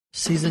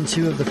Season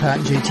 2 of the Pat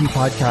and JT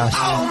podcast.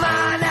 Oh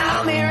man,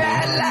 I'm here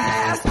at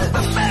last. The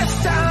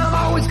best time,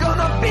 always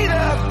gonna be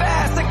the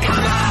best.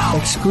 Come on!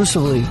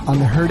 Exclusively on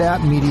the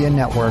Hurrdat Media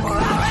Network.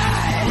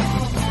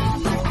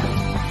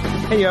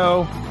 Hey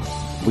yo,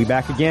 we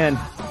back again.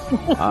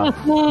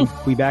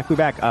 We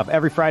back.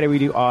 Every Friday we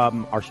do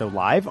our show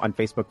live on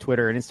Facebook,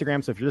 Twitter, and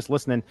Instagram. So if you're just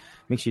listening,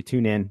 make sure you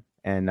tune in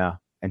and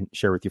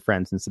share with your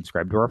friends and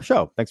subscribe to our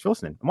show. Thanks for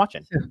listening and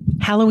watching.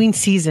 Halloween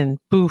season.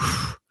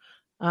 Boof.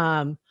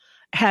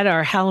 Had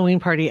our Halloween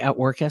party at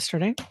work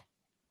yesterday.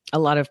 A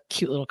lot of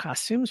cute little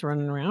costumes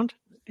running around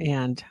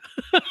and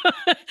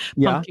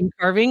pumpkin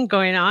carving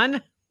going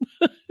on.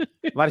 A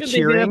lot of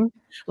cheering.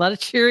 A lot of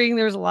cheering.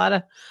 There was a lot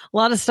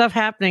of stuff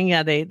happening.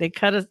 Yeah, they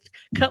cut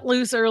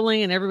loose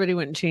early and everybody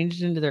went and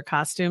changed into their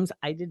costumes.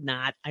 I did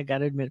not. I got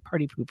to admit,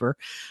 party pooper,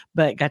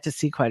 but got to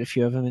see quite a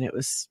few of them and it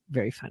was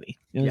very funny.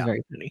 It was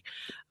very funny.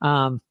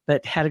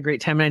 But had a great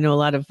time. And I know a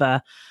lot of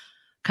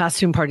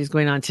costume parties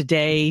going on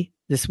today,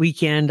 this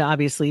weekend,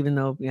 obviously, even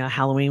though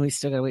Halloween, we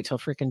still got to wait till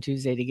freaking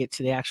Tuesday to get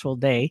to the actual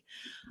day.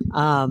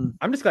 I'm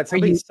just glad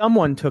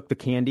someone took the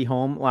candy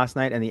home last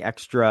night and the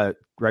extra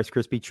Rice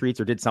Krispie treats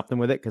or did something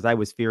with it because I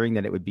was fearing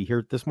that it would be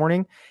here this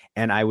morning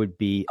and I would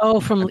be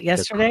from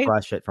yesterday,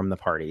 crush it from the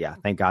party. Yeah,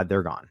 thank God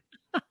they're gone.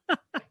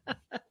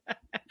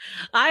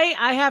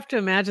 I have to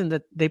imagine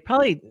that they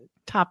probably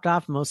topped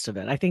off most of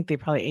it. I think they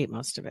probably ate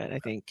most of it. I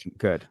think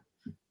good.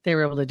 They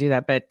were able to do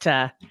that, but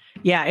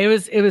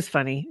it was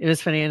funny. It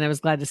was funny, and I was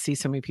glad to see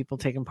so many people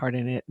taking part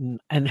in it,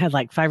 and had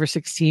like 5 or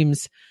 6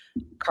 teams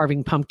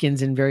carving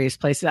pumpkins in various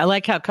places. I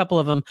like how a couple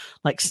of them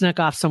like snuck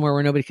off somewhere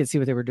where nobody could see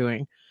what they were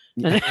doing.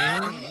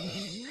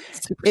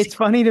 It's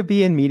funny to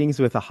be in meetings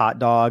with a hot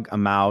dog, a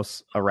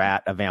mouse, a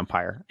rat, a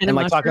vampire, and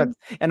like talk about,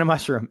 and a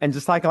mushroom, and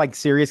just like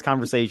serious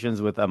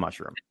conversations with a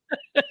mushroom.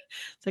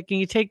 It's like, can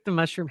you take the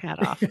mushroom hat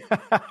off?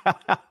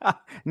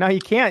 No, you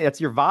can't. That's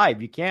your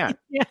vibe. You can't.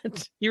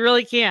 You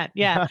really can't.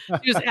 Yeah.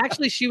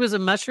 She was a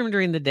mushroom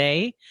during the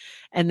day,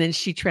 and then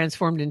she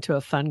transformed into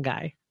a fun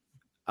guy.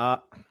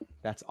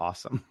 That's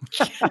awesome.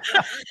 So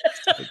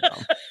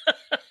dumb.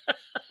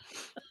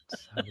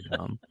 So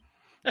dumb.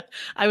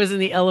 I was in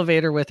the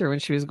elevator with her when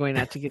she was going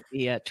out to get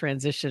the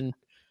transition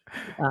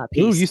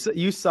piece. Ooh,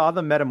 you saw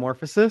the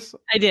metamorphosis?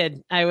 I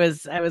did. I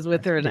was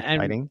with her, and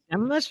I'm a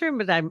mushroom,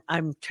 but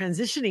I'm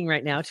transitioning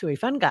right now to a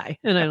fun guy,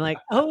 and I'm like,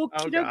 oh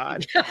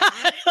God,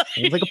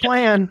 sounds like a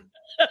plan.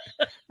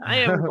 I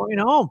am going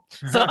home,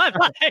 so I'm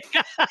like,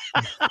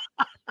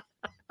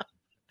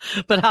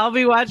 but I'll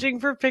be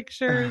watching for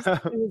pictures.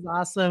 It was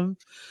awesome.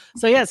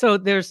 So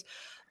there's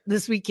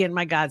this weekend.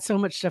 My God, so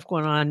much stuff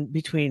going on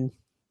between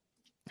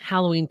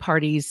Halloween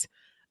parties,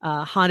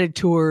 haunted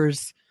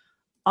tours,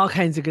 all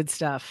kinds of good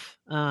stuff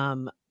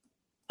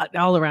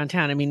all around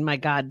town. I mean, my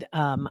God,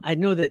 I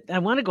know that I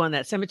want to go on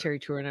that cemetery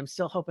tour and I'm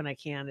still hoping I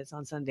can. It's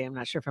on Sunday. I'm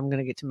not sure if I'm going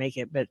to get to make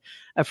it, but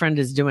a friend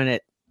is doing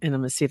it and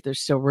I'm going to see if there's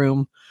still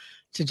room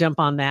to jump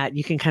on that.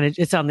 You can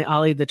it's on the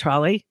Ollie the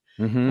Trolley.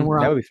 Mm-hmm.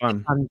 That would be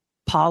fun. On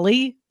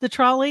Polly the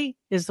Trolley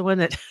is the one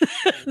that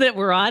that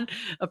we're on,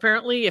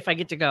 apparently, if I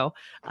get to go.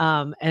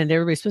 And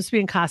everybody's supposed to be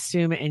in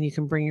costume and you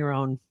can bring your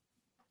own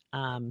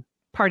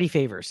party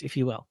favors, if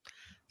you will.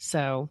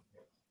 So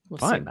we'll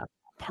see about that.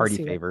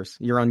 Party favors.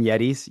 Your own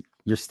Yetis,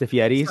 your stiff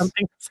Yetis.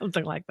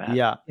 Something like that.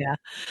 Yeah.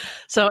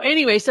 So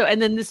anyway,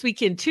 and then this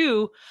weekend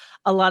too,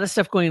 a lot of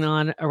stuff going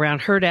on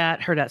around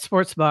Hurrdat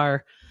Sports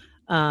Bar.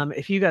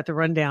 If you got the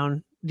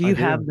rundown,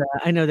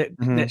 I know that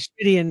that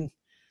Shitty and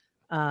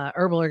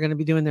Herbal are going to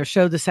be doing their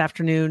show this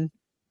afternoon,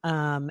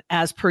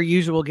 as per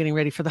usual, getting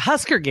ready for the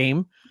Husker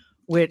game,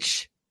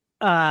 which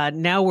we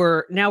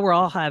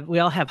all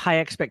have high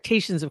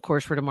expectations, of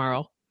course, for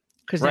tomorrow,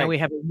 because now we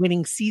have a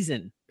winning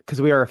season. Because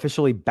we are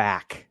officially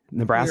back.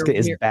 Nebraska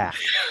is back.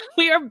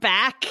 We are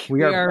back.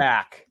 We are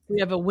back.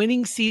 We have a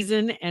winning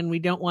season, and we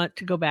don't want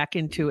to go back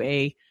into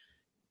where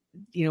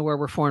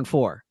we're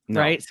 4-4,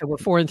 right? So we're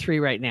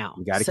 4-3 right now.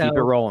 We got to keep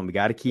it rolling. We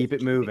got to keep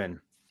it moving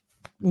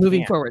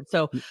forward.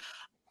 So,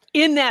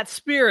 in that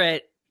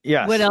spirit,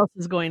 yes. What else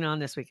is going on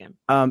this weekend?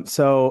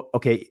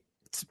 Okay.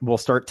 We'll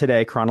start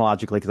today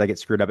chronologically because I get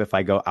screwed up if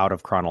I go out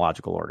of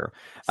chronological order.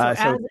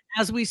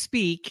 As we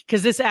speak,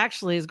 because this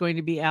actually is going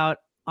to be out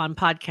on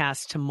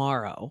podcast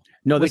tomorrow.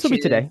 No, this will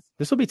be today.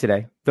 This will be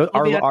today.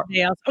 Oh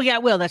yeah,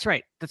 it will. That's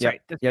right. That's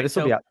right. This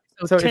will be out.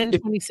 So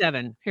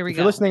 10/27. Here we go. If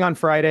you're listening on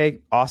Friday,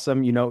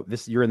 awesome.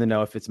 You're in the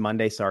know. If it's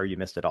Monday, sorry, you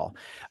missed it all.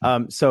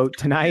 So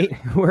tonight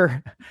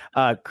we're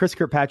Chris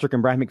Kirkpatrick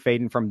and Brian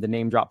McFadden from the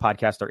Name Drop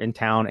podcast are in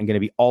town and going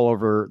to be all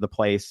over the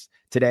place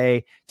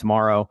today,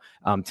 tomorrow.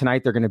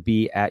 Tonight they're going to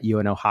be at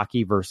UNO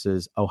hockey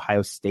versus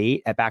Ohio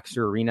State at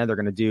Baxter Arena. They're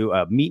going to do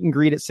a meet and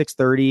greet at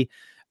 6:30.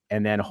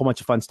 And then a whole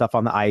bunch of fun stuff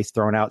on the ice,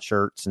 throwing out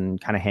shirts and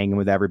kind of hanging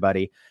with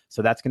everybody.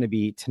 So that's going to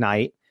be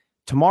tonight.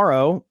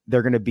 Tomorrow,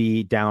 they're going to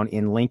be down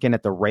in Lincoln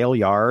at the Rail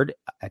Yard.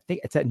 I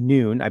think it's at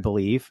noon, I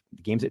believe.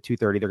 The game's at 2:30.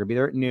 They're going to be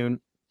there at noon,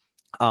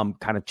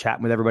 kind of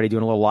chatting with everybody,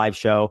 doing a little live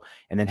show,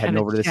 and then heading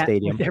over to the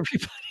stadium.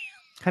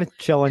 Kind of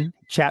chilling,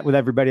 chat with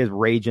everybody is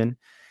raging.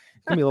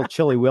 It's going to be a little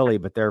chilly willy,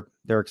 but they're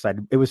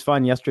excited. It was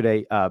fun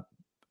yesterday.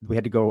 we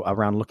had to go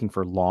around looking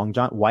for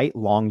white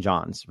long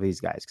johns for these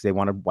guys because they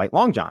wanted white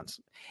long johns.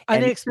 Are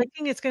And they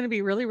expecting it's going to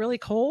be really, really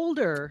cold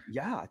or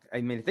yeah,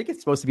 I mean, I think it's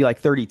supposed to be like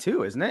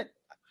 32, isn't it?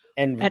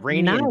 And at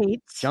rainy night?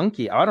 and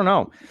junky. I don't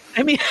know.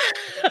 I mean,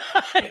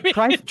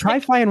 Try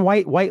finding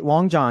white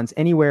long johns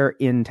anywhere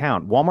in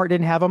town. Walmart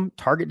didn't have them.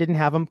 Target didn't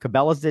have them.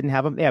 Cabela's didn't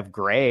have them. They have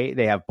gray.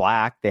 They have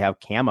black. They have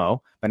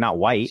camo, but not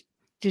white.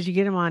 Did you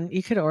get them on?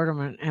 You could order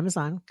them on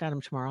Amazon. Got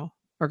them tomorrow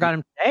or got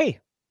them today.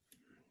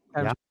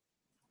 Yeah.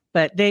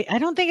 But I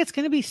don't think it's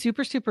going to be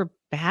super, super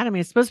bad. I mean,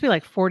 it's supposed to be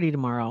like 40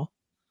 tomorrow,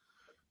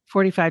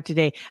 45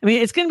 today. I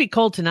mean, it's going to be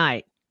cold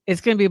tonight.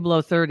 It's going to be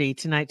below 30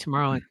 tonight,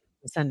 tomorrow, and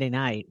Sunday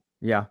night.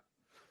 Yeah.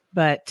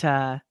 But,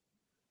 and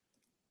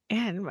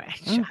I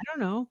don't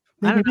know.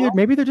 I don't know.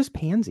 Maybe they're just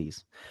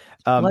pansies.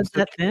 Blood's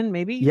that thin,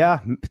 maybe? Yeah,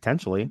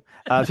 potentially.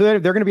 So they're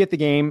going to be at the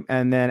game.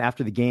 And then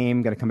after the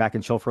game, going to come back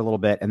and chill for a little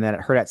bit. And then at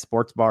Hurrdat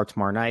Sports Bar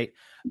tomorrow night.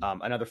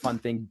 Another fun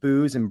thing,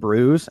 Booze and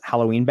Brews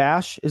Halloween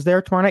Bash is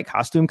there tomorrow night.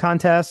 Costume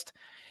contest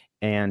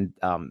and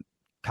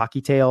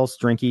Cocky Tails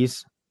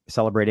drinkies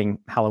celebrating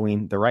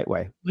Halloween the right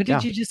way. What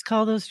did you just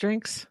call those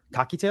drinks?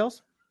 Cocky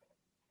Tails?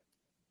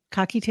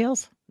 Cocky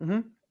Tails?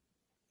 Mm-hmm.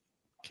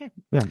 Okay.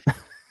 Yeah.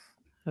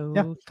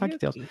 Yeah, Cocky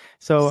Tails.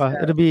 So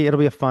it'll be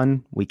a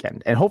fun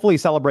weekend and hopefully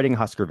celebrating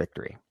Husker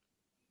victory.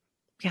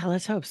 Yeah,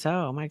 let's hope so.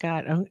 Oh my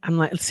God. I'm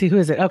like, let's see, who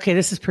is it? Okay,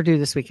 this is Purdue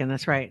this weekend.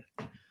 That's right.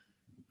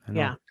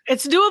 Yeah,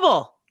 it's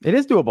doable. It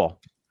is doable.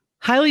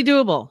 Highly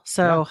doable.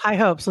 So high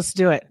hopes. Let's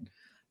do it.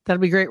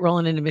 That'll be great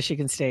rolling into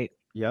Michigan State.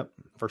 Yep,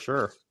 for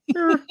sure.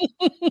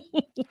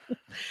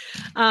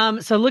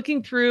 So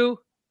looking through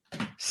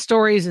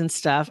stories and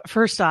stuff.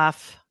 First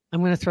off,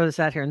 I'm going to throw this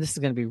out here, and this is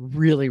going to be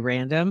really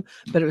random,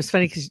 but it was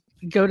funny because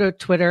you go to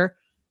Twitter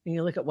and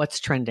you look at what's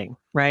trending,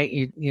 right?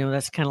 You know,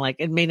 that's kind of like,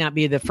 it may not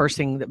be the first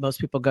thing that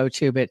most people go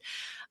to, but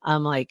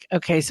I'm like,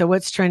 okay, so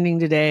what's trending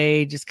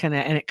today? Just kind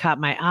of, and it caught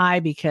my eye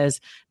because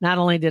not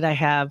only did I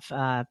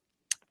have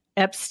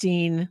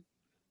Epstein,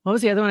 what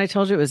was the other one I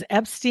told you? It was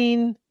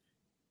Epstein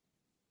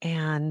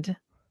and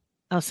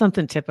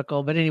something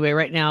typical. But anyway,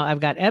 right now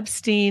I've got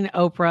Epstein,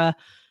 Oprah,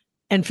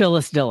 and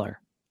Phyllis Diller.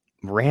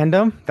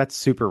 Random? That's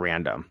super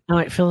random. All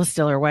right, Phyllis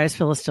Diller. Why is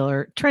Phyllis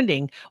Diller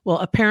trending? Well,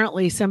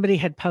 apparently somebody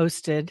had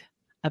posted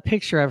a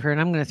picture of her,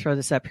 and I'm going to throw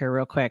this up here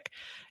real quick.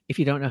 If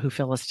you don't know who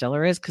Phyllis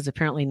Diller is, because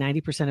apparently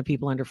 90% of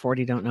people under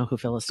 40 don't know who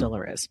Phyllis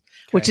Diller is,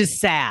 which is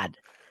sad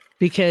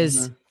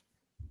because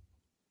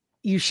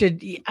you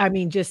should, I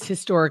mean, just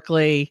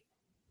historically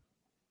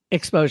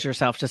expose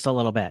yourself just a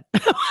little bit.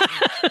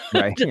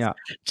 Right.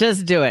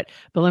 Just do it.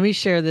 But let me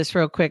share this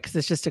real quick because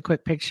it's just a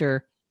quick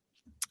picture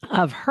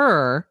of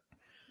her.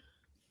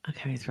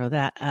 Okay, let me throw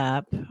that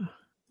up.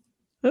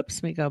 Oops,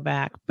 let me go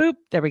back. Boop,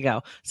 there we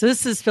go. So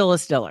this is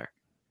Phyllis Diller,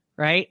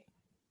 right?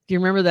 Do you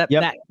remember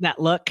that that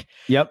look?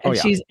 Yep. And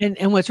she's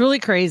and what's really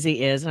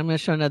crazy is, and I'm going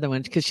to show another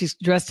one because she's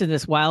dressed in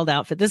this wild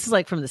outfit. This is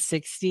like from the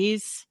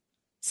 60s,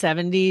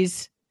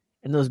 70s,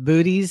 and those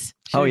booties.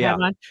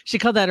 She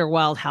called that her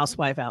wild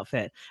housewife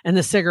outfit. And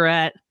the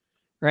cigarette,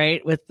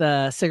 right, with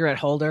the cigarette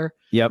holder.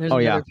 Yep. There's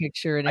another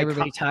picture, and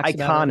everybody talks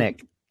about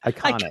it.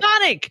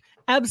 Iconic.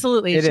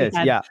 Absolutely. It is.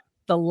 Yeah.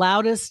 The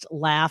loudest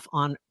laugh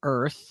on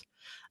earth.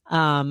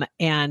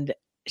 And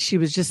she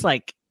was just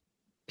like,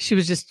 she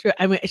was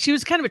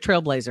kind of a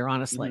trailblazer,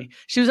 honestly. Mm-hmm.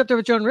 She was up there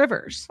with Joan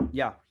Rivers.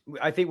 Yeah.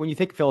 I think when you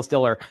think Phyllis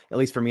Diller, at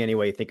least for me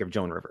anyway, you think of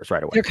Joan Rivers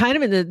right away. They're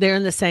kind of they're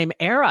in the same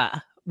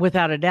era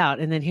without a doubt.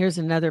 And then here's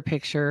another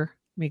picture.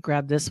 Let me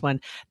grab this one.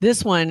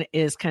 This one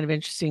is kind of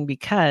interesting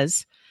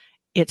because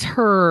it's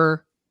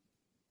her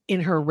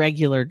in her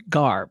regular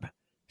garb.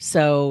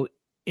 So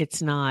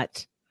it's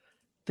not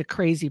the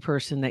crazy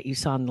person that you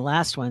saw in the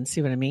last one.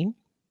 See what I mean?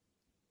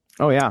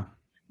 Oh, yeah.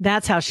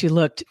 That's how she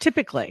looked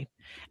typically.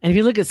 And if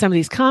you look at some of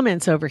these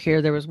comments over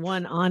here, there was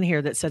one on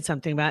here that said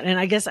something about, and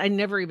I guess I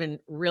never even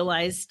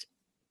realized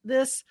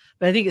this,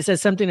 but I think it says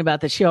something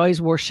about that she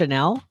always wore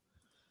Chanel.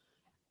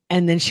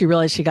 And then she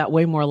realized she got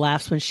way more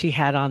laughs when she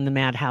had on the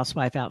Mad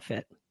Housewife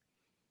outfit.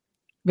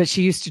 But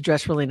she used to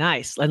dress really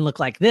nice and look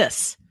like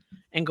this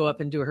and go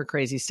up and do her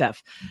crazy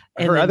stuff.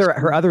 And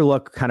her other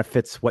look kind of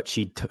fits what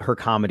her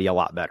comedy a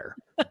lot better.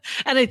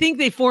 And I think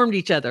they formed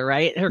each other,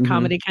 right? Her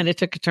comedy kind of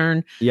took a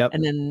turn. Yep.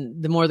 And then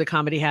the more the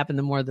comedy happened,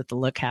 the more that the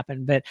look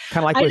happened. But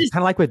kind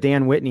of like with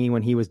Dan Whitney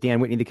when he was Dan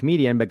Whitney the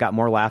comedian, but got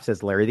more laughs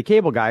as Larry the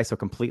Cable Guy. So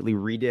completely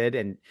redid,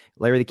 and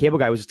Larry the Cable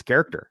Guy was just a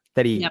character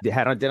that he did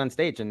on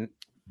stage, and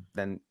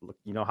then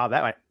you know how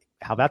that's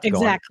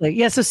exactly going.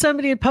 Yeah. So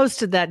somebody had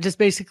posted that, just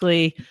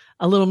basically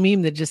a little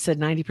meme that just said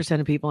 90%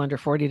 of people under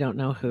 40 don't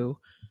know who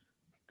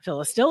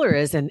Phyllis Diller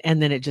is, and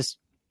then it just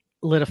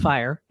lit a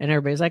fire, and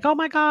everybody's like, oh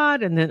my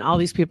God. And then all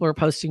these people are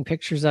posting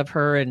pictures of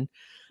her and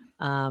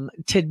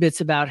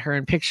tidbits about her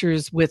and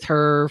pictures with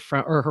her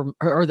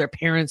or their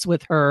parents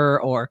with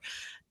her, or,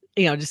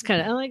 you know, just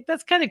kind of like,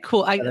 that's kind of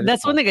cool.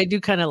 That's one thing I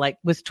do kind of like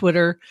with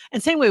Twitter,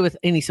 and same way with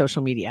any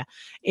social media.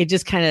 It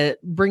just kind of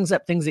brings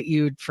up things that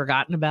you'd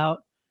forgotten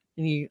about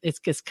and it's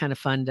just kind of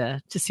fun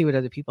to see what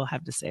other people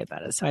have to say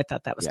about it. So I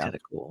thought that was kind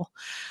of cool.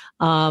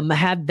 I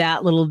had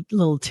that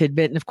little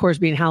tidbit, and of course,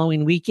 being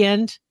Halloween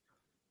weekend,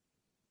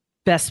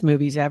 best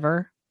movies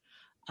ever.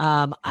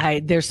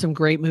 There's some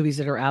great movies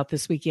that are out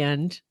this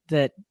weekend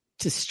that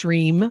to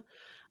stream.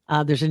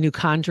 There's a new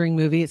Conjuring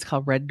movie. It's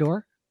called Red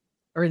Door,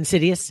 or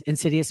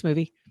Insidious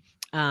movie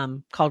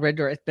called Red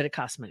Door, but it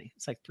costs money.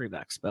 It's like $3,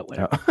 but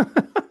whatever.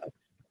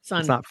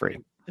 It's not free.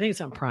 I think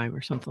it's on Prime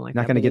or something like that.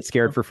 Not going to get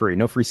scared for free.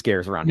 No free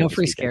scares around here. No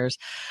free scares.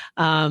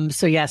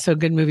 So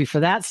good movie for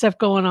that stuff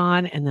going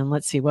on. And then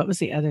let's see, what was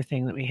the other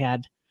thing that we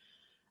had?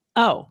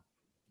 Oh,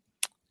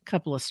 a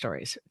couple of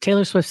stories.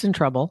 Taylor Swift's in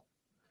trouble.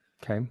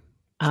 Okay.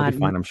 She'll be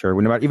fine, I'm sure.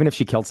 Even if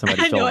she killed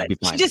somebody, she'll be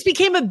fine. She just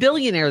became a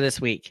billionaire this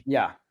week.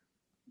 Yeah.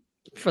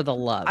 For the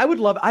love. I would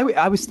love,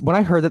 I was, when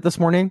I heard that this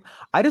morning,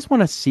 I just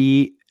want to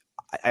see,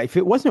 if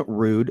it wasn't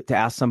rude to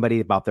ask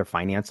somebody about their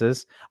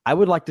finances, I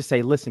would like to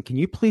say, listen, can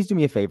you please do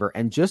me a favor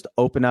and just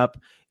open up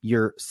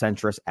your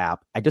Centris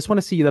app? I just want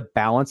to see the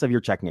balance of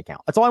your checking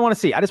account. That's all I want to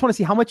see. I just want to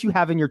see how much you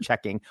have in your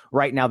checking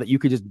right now that you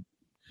could just,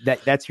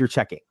 that's your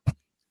checking.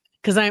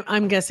 Because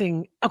I'm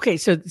guessing, okay,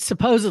 so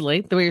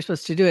supposedly the way you're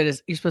supposed to do it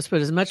is you're supposed to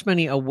put as much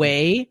money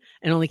away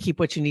and only keep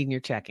what you need in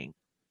your checking.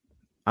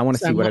 I want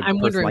to see what a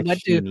person like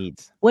she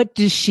needs. What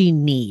does she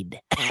need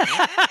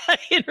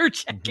in her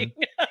checking?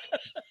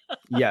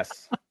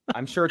 Yes.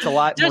 I'm sure it's a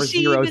lot more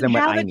zeros than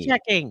what I need.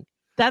 Checking?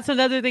 That's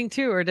another thing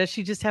too. Or does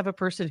she just have a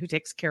person who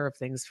takes care of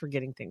things for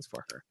getting things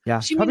for her? Yeah.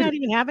 She may not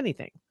even have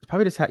anything.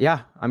 Probably just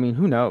yeah. I mean,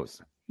 who knows?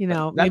 You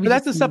know, but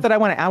that's the stuff that I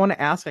want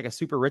to ask like a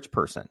super rich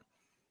person.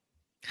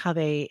 How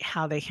they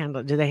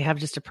handle it. Do they have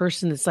just a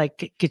person that's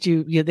like,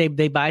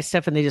 they buy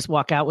stuff and they just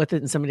walk out with it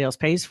and somebody else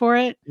pays for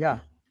it? Yeah.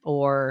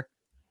 Or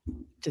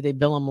do they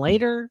bill them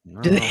later?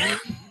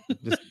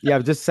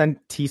 Just send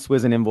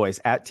T-Swizz an invoice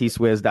at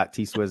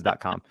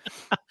tswiz.tswiz.com.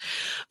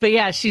 But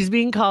yeah, she's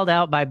being called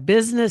out by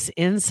Business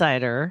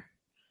Insider.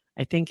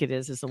 I think it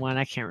is the one.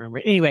 I can't remember.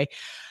 Anyway,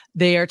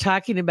 they are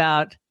talking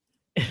about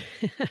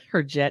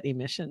her jet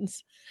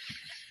emissions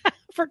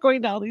for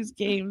going to all these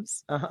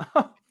games.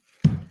 Uh-huh.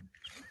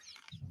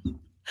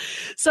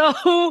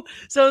 So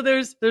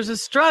there's a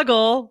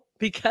struggle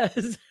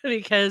because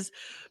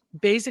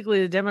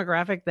basically the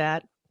demographic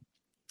that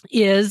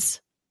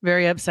is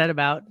very upset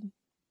about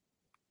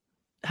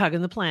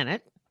hugging the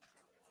planet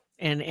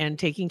and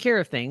taking care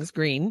of things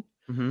green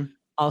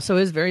also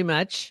is very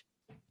much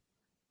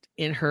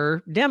in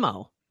her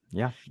demo.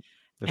 Yeah.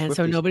 And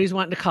so nobody's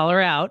wanting to call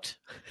her out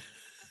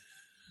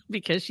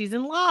because she's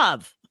in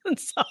love. And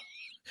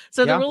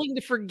so they're willing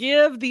to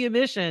forgive the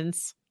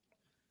emissions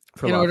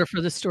in order for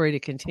the story to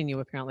continue,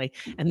 apparently.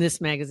 And this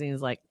magazine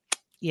is like,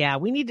 yeah,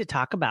 we need to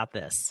talk about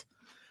this.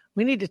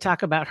 We need to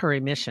talk about her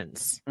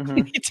emissions.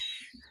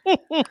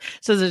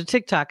 So there's a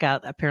TikTok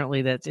out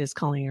apparently that is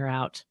calling her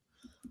out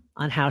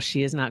on how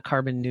she is not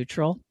carbon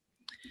neutral.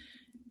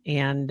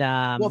 And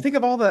think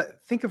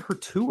of her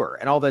tour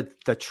and all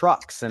the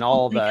trucks and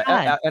all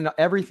and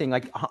everything,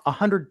 like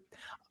 100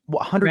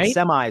 right?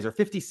 semis or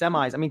 50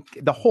 semis. I mean,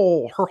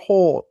 her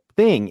whole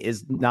thing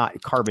is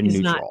not carbon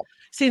neutral.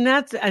 See,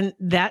 and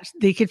that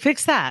they could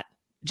fix that.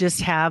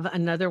 Just have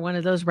another one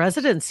of those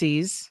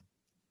residencies,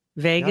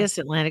 Vegas,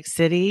 Atlantic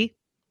City,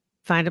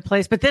 find a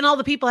place. But then all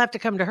the people have to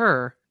come to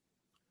her.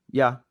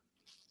 Yeah.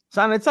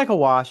 So it's like a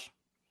wash.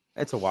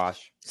 It's a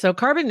wash. So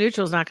carbon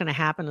neutral is not going to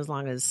happen as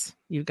long as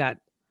you've got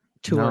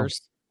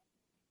tours.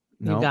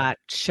 No. You've got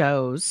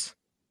shows.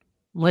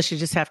 Unless you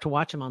just have to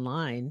watch them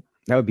online.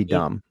 That would be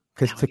dumb.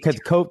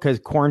 Because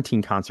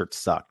quarantine concerts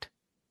sucked.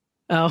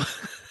 Oh.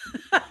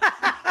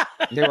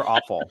 They were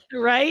awful.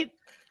 Right?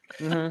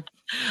 Mm-hmm.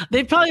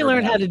 They'd probably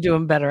learn how to do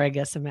them better, I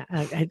guess.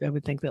 I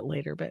would think that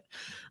later. But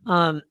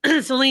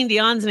Celine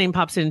Dion's name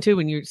pops in too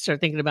when you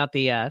start thinking about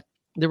the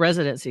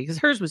residency, because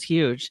hers was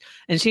huge.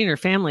 And she and her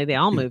family, they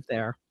all moved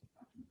there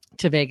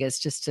to Vegas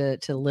just to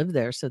live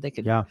there so they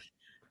could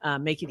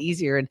make it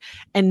easier.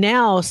 And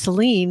now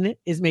Celine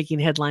is making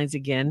headlines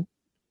again.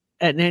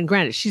 And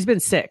granted, she's been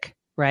sick,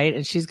 right?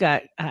 And she's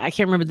got, I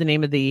can't remember the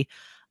name of the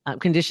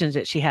conditions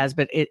that she has,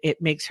 but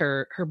it makes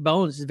her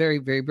bones very,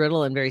 very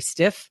brittle and very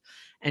stiff.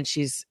 And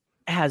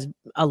has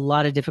a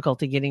lot of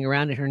difficulty getting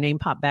around, and her name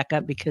popped back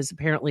up because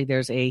apparently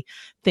there's a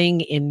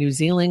thing in New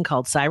Zealand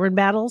called siren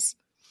battles.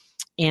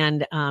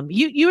 And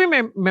you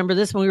remember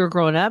this when we were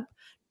growing up?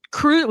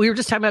 We were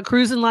just talking about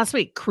cruising last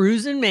week.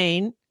 Cruise in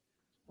Maine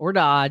or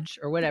Dodge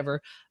or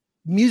whatever.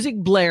 Music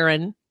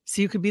blaring,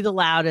 so you could be the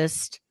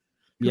loudest.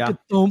 You could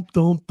thump,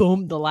 thump,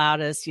 thump, the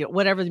loudest,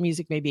 whatever the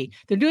music may be.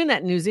 They're doing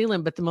that in New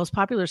Zealand, but the most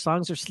popular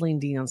songs are Celine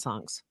Dion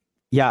songs.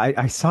 Yeah,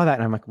 I saw that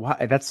and I'm like, wow,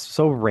 that's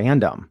so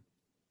random.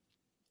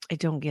 I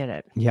don't get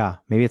it. Yeah,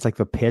 maybe it's like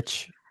the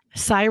pitch.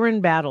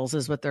 Siren battles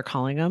is what they're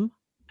calling them.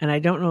 And I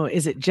don't know,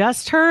 is it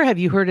just her? Have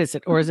you heard it?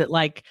 Or is it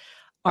like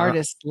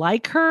artists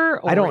like her?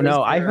 Or I don't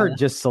know. I heard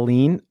just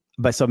Celine,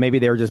 but so maybe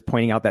they were just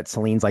pointing out that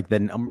Celine's like the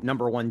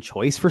number one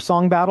choice for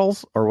song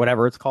battles or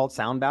whatever it's called,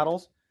 sound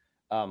battles.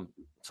 So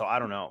I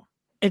don't know.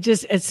 It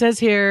says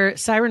here,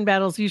 siren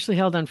battles usually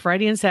held on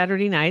Friday and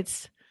Saturday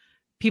nights.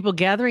 People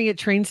gathering at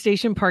train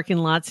station parking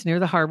lots near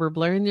the harbor,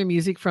 blaring their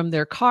music from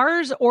their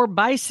cars or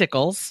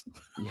bicycles.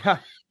 Yeah.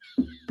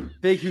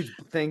 Big, huge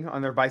thing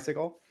on their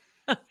bicycle.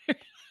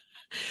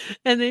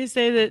 And they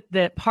say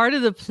that part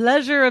of the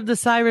pleasure of the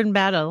siren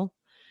battle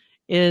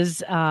is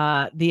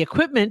the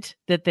equipment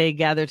that they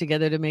gather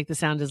together to make the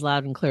sound as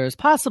loud and clear as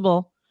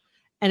possible.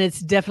 And it's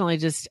definitely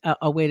just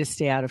a way to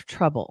stay out of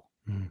trouble,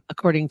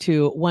 according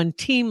to one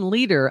team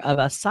leader of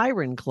a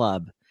siren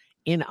club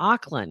in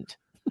Auckland.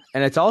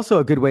 And it's also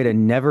a good way to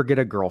never get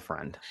a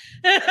girlfriend.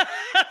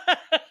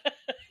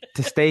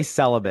 To stay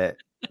celibate.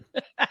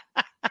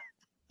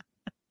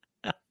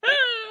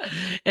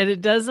 And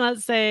it does not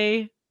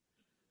say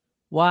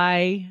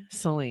why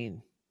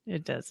Celine.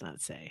 It does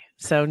not say.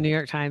 So New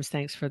York Times,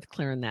 thanks for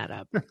clearing that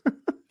up.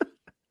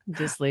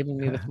 Just leaving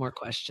me with more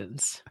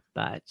questions.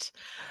 But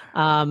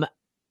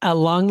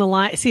along the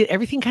line, see,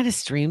 everything kind of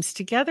streams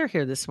together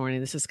here this morning.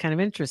 This is kind of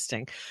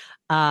interesting.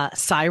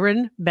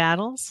 Siren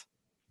battles.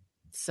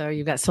 So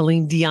you've got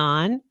Celine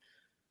Dion.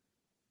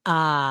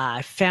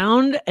 I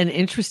found an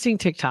interesting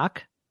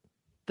TikTok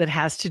that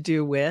has to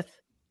do with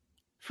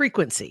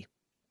frequency.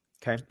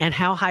 Okay. And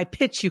how high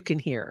pitch you can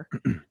hear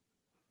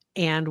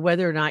and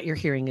whether or not your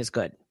hearing is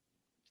good.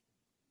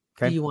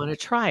 Okay. Do you want to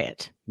try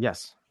it?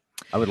 Yes.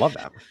 I would love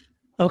that.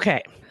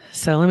 Okay.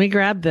 So let me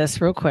grab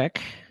this real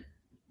quick.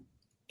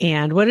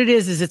 And what it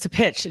is it's a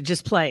pitch. It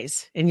just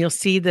plays. And you'll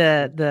see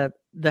the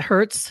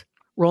hertz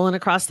rolling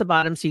across the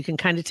bottom. So you can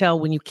kind of tell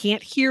when you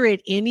can't hear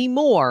it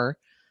anymore,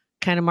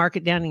 kind of mark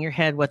it down in your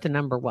head what the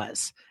number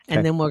was. And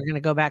Okay. then we're going to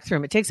go back through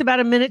them. It takes about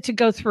a minute to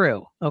go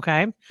through.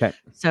 Okay. Okay.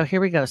 So here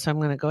we go. So I'm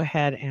going to go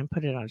ahead and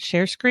put it on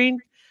share screen.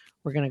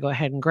 We're going to go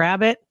ahead and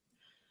grab it.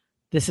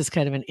 This is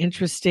kind of an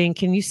interesting.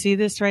 Can you see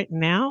this right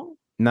now?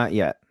 Not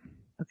yet.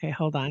 Okay,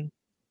 hold on.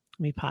 Let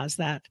me pause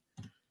that.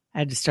 I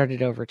had to start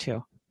it over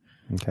too.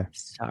 Okay.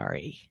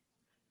 Sorry.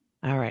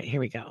 All right, here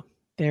we go.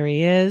 There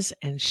he is,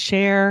 and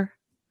share.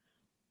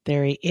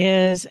 There he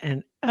is,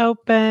 and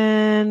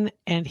open.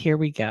 And here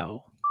we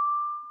go.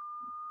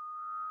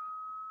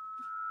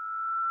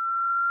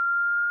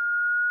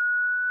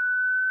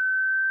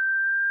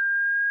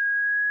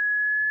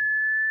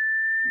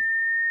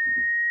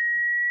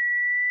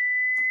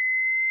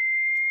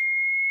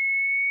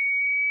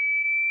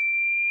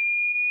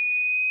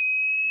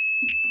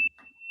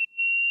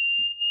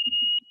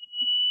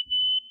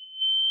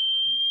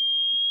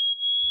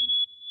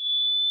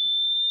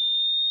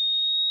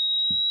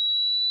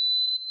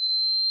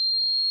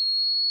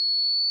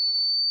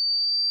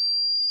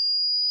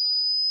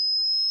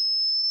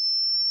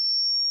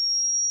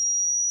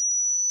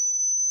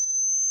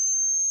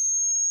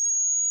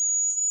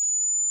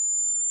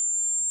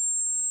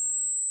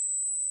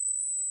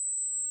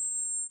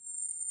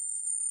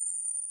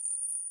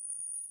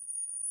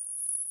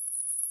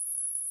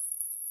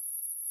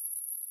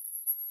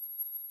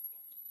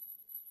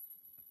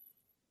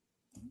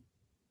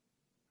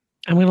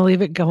 I'm going to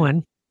leave it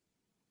going.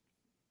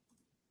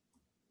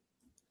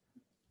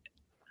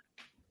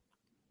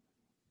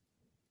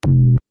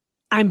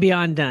 I'm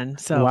beyond done.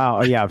 So Wow.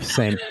 Oh, yeah.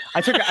 Same.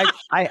 I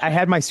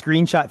had my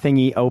screenshot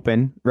thingy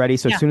open, ready.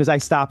 So Yeah. as soon as I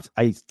stopped,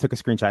 I took a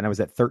screenshot and I was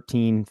at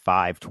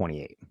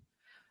 13:5:28.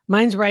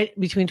 mine's right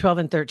between 12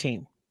 and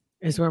 13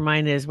 is where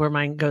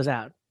mine goes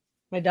out.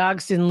 My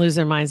dogs didn't lose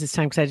their minds this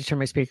time because I had to turn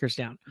my speakers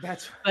down.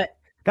 That's But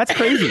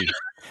crazy.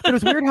 But it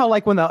was weird how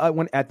like when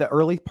at the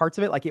early parts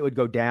of it, like it would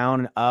go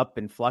down and up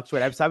and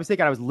fluctuate. So I was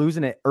thinking I was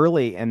losing it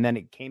early and then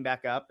it came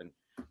back up. And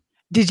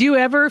did you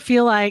ever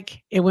feel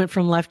like it went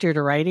from left ear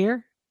to right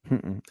ear?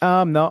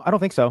 No, I don't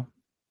think so.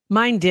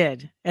 Mine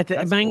did. At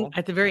That's the cool.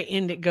 at the very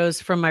end, it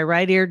goes from my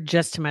right ear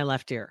just to my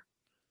left ear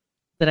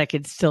that I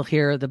could still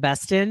hear the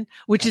best in,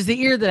 which is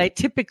the ear that I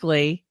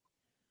typically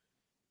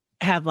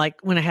have, like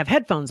when I have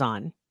headphones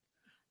on.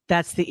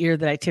 That's the ear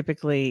that I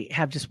typically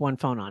have just one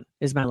phone on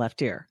is my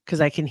left ear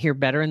because I can hear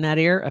better in that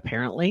ear.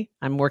 Apparently,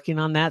 I'm working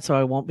on that, so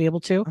I won't be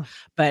able to.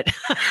 But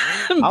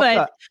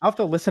I'll have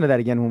to listen to that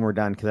again when we're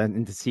done because I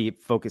need to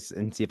focus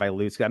and see if I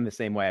lose. 'Cause I'm the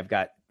same way.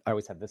 I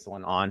always have this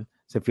one on.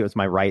 So if it was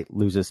my right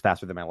loses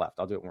faster than my left,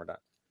 I'll do it when we're done.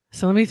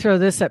 So let me throw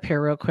this up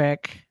here real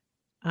quick.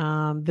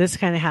 This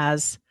kind of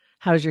has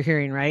how's your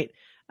hearing, right?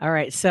 All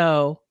right.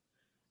 So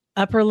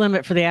upper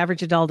limit for the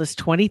average adult is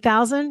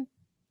 20,000,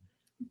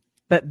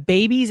 but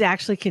babies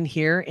actually can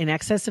hear in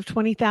excess of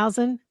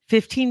 20,000,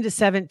 15 to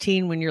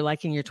 17 when you're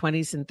like in your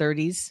 20s and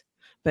 30s.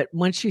 But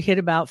once you hit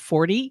about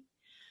 40,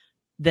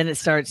 then it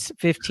starts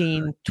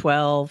 15,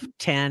 12,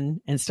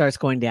 10, and starts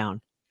going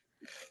down.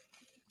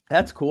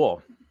 That's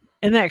cool.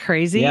 Isn't that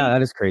crazy? Yeah,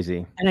 that is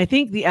crazy. And I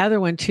think the other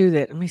one too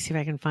let me see if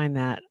I can find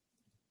that.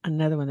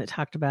 Another one that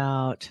talked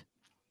about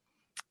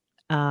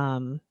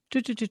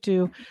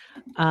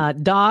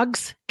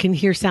dogs can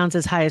hear sounds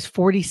as high as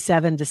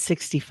 47 to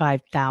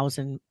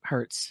 65,000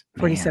 hertz,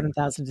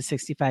 47,000 to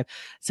 65.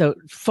 So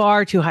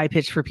far too high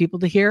pitched for people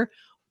to hear,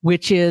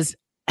 which is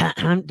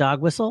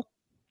dog whistle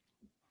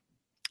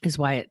is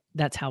why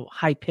that's how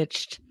high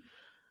pitched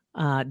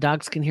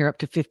dogs can hear up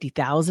to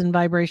 50,000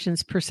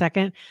 vibrations per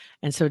second.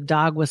 And so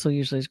dog whistle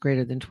usually is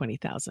greater than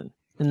 20,000.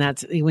 And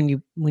that's when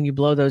you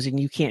blow those and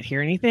you can't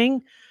hear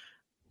anything.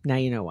 Now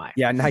you know why.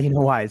 Yeah, now you know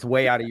why. It's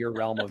way out of your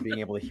realm of being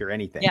able to hear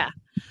anything. Yeah.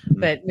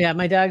 But yeah,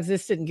 my dogs,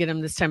 this didn't get them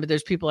this time, but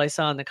there's people I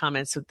saw in the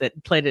comments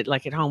that played it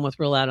like at home with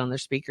real loud on their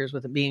speakers,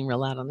 with it being real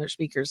loud on their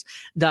speakers,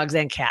 dogs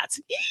and cats.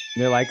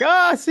 And they're like,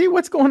 see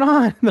what's going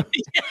on.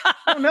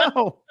 Oh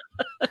no.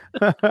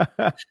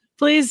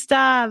 Please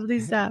stop.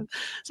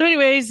 So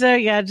anyways,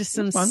 just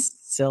some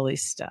silly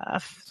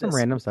stuff. Some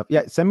random stuff.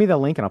 Yeah, send me the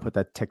link and I'll put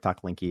that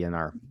TikTok linky in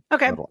our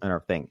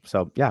thing.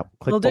 So yeah,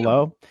 click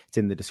below. It's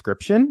in the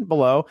description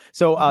below.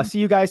 So see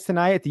you guys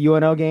tonight at the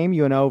UNO game,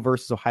 UNO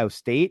versus Ohio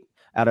State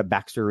out at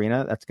Baxter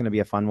Arena. That's going to be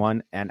a fun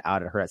one. And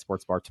out at Hurrdat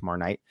Sports Bar tomorrow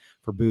night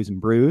for Booze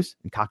and Brews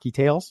and Cocky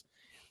Tales.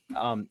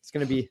 It's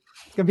gonna be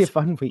a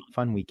fun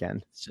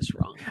weekend. It's just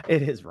wrong.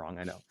 It is wrong,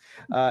 I know.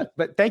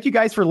 But thank you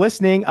guys for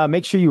listening.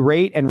 Make sure you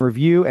rate and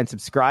review and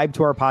subscribe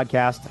to our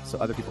podcast so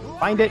other people can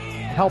find it. It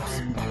helps.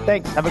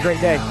 Thanks. Have a great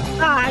day.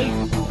 Bye.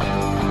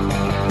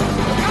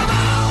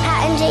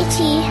 Pat and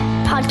JT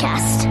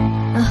Podcast,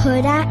 a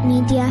Hurrdat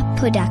Media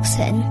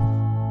Production.